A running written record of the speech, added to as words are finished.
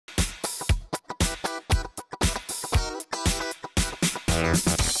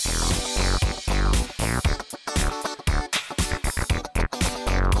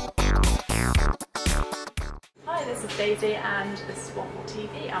Rosie and this is Waffle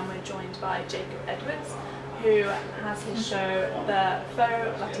TV, and we're joined by Jacob Edwards, who has his show, the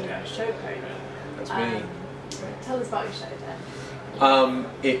Faux Latino Show Pony. That's me. Tell us about your show then.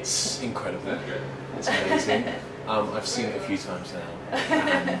 It's incredible. It's amazing. I've seen it a few times now,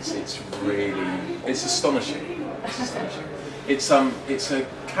 and it's astonishing. It's astonishing. It's a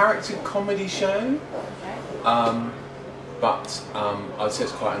character comedy show, but I'd say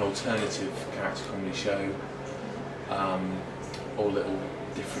it's quite an alternative character comedy show. All little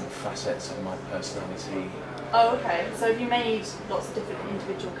different facets of my personality. Oh, okay. So have you made lots of different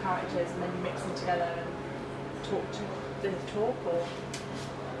individual characters and then you mix them together and talk, or?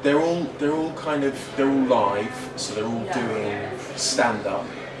 They're all live, so they're all doing stand-up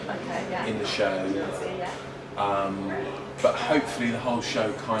in the show. But hopefully the whole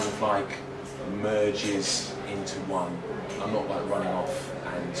show kind of like merges into one. I'm not like running off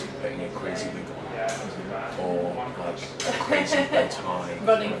and putting a crazy wig on, or like a crazy bow tie.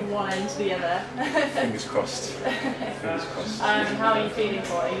 Running from one end to the other. Fingers crossed. Fingers crossed. How are you feeling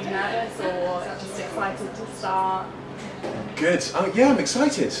for it? Are you nervous or just excited to start? Good. Oh yeah, I'm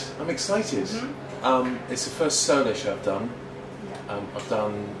excited. I'm excited. It's the first solo show I've done. I've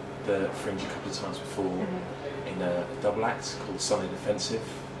done the Fringe a couple of times before in a double act called Sunny Defensive.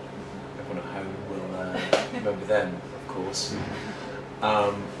 Everyone at home will remember them, of course.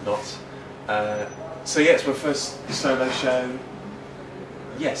 Not. So yeah, it's my first solo show.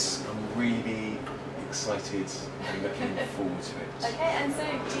 Yes, I'm really excited and looking forward to it. Okay, and so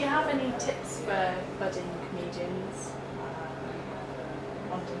do you have any tips for budding comedians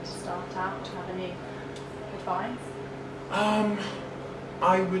wanting to start out? Do you have any advice?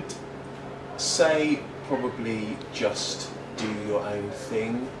 I would say probably just do your own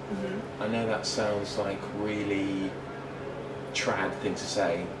thing. I know that sounds like really trad thing to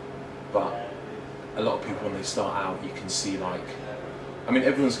say, but a lot of people when they start out, you can see like, I mean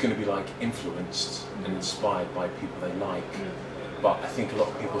everyone's going to be like influenced and inspired by people they like, but I think a lot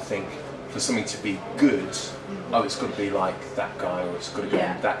of people think for something to be good, oh it's got to be like that guy, or it's got to go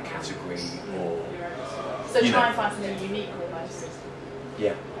in that category, or so try and find something unique almost.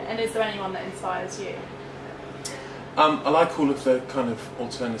 Yeah. And is there anyone that inspires you? I like all of the kind of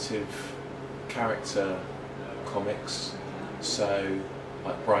alternative character comics. So,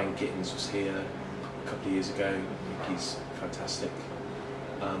 like Brian Gittins was here a couple of years ago. I think he's fantastic.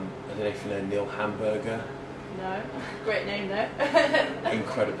 I don't know if you know Neil Hamburger. No. Great name though.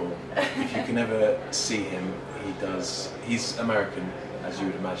 Incredible. If you can ever see him, he's American, as you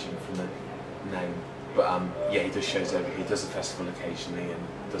would imagine from the name. But yeah, he does shows over here. He does a festival occasionally and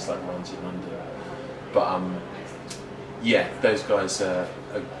does like runs in London. But yeah, those guys are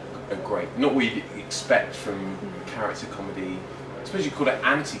great. Not what you'd expect from character comedy. I suppose you call it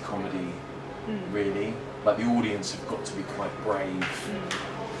anti-comedy, really. Like the audience have got to be quite brave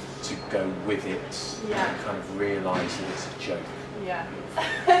to go with it and kind of realise that it's a joke. Yeah.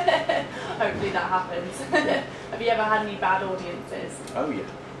 Hopefully that happens. Yeah. Have you ever had any bad audiences? Oh yeah.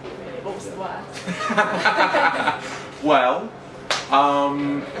 Really? What was the worst? Well,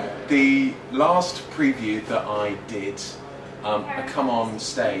 the last preview that I did, I come on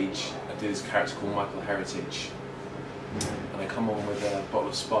stage, I did this character called Michael Heritage, and I come on with a bottle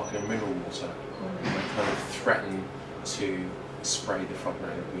of sparkling mineral water, and I kind of threaten to spray the front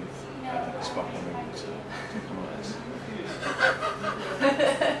row with sparkling mineral water. Come on,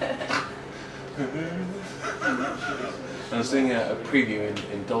 I was doing a preview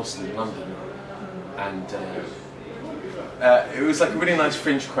in Dalston in London, and it was like a really nice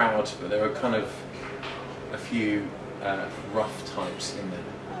Fringe crowd, but there were kind of a few rough types in there.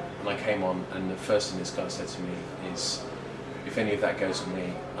 And I came on, and the first thing this guy said to me is, if any of that goes on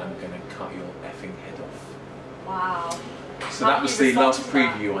me, I'm going to cut your effing head off. Wow. So that was the last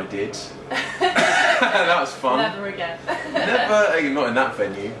preview I did. That was fun. Never again. Never, not in that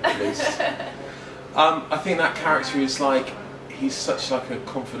venue, at least. I think that character is like, he's such like a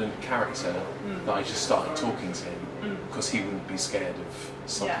confident character that I just started talking to him because he wouldn't be scared of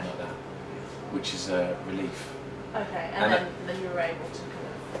something like that, which is a relief. Okay, and then you were able to kind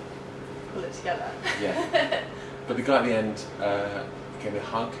of pull it together. Yeah. But the guy at the end gave me a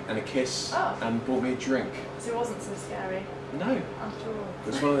hug and a kiss and bought me a drink. So it wasn't so scary? No. After all. It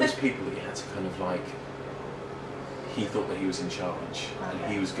was one of those people that you had to kind of like, he thought that he was in charge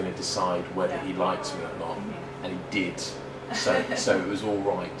and he was going to decide whether he liked me or not, and he did. So it was all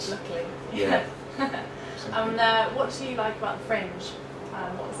right. Luckily. Yeah. What do you like about the Fringe?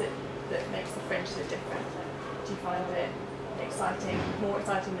 What is it that makes the Fringe so different? Do you find it exciting, more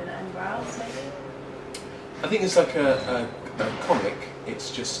exciting than anywhere else, maybe? I think it's like a comic. It's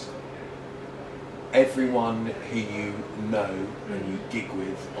just everyone who you know and you gig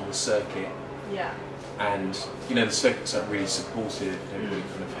with on the circuit. Yeah. And you know, the circuits are really supportive, and everybody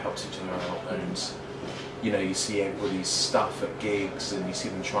kind of helps each other out, and you know, you see everybody's stuff at gigs, and you see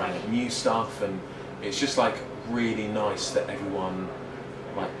them trying out new stuff, and it's just like really nice that everyone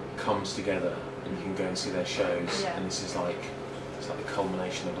like comes together and you can go and see their shows. And this is like, it's like the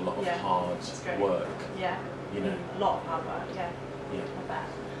culmination of a lot of hard work. Yeah. You know, a lot of hard work. Yeah. Yeah. I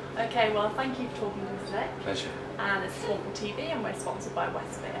bet. Okay, well, thank you for talking to us today. Pleasure. And it's Waffle TV, and we're sponsored by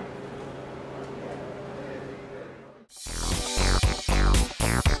Westbeer.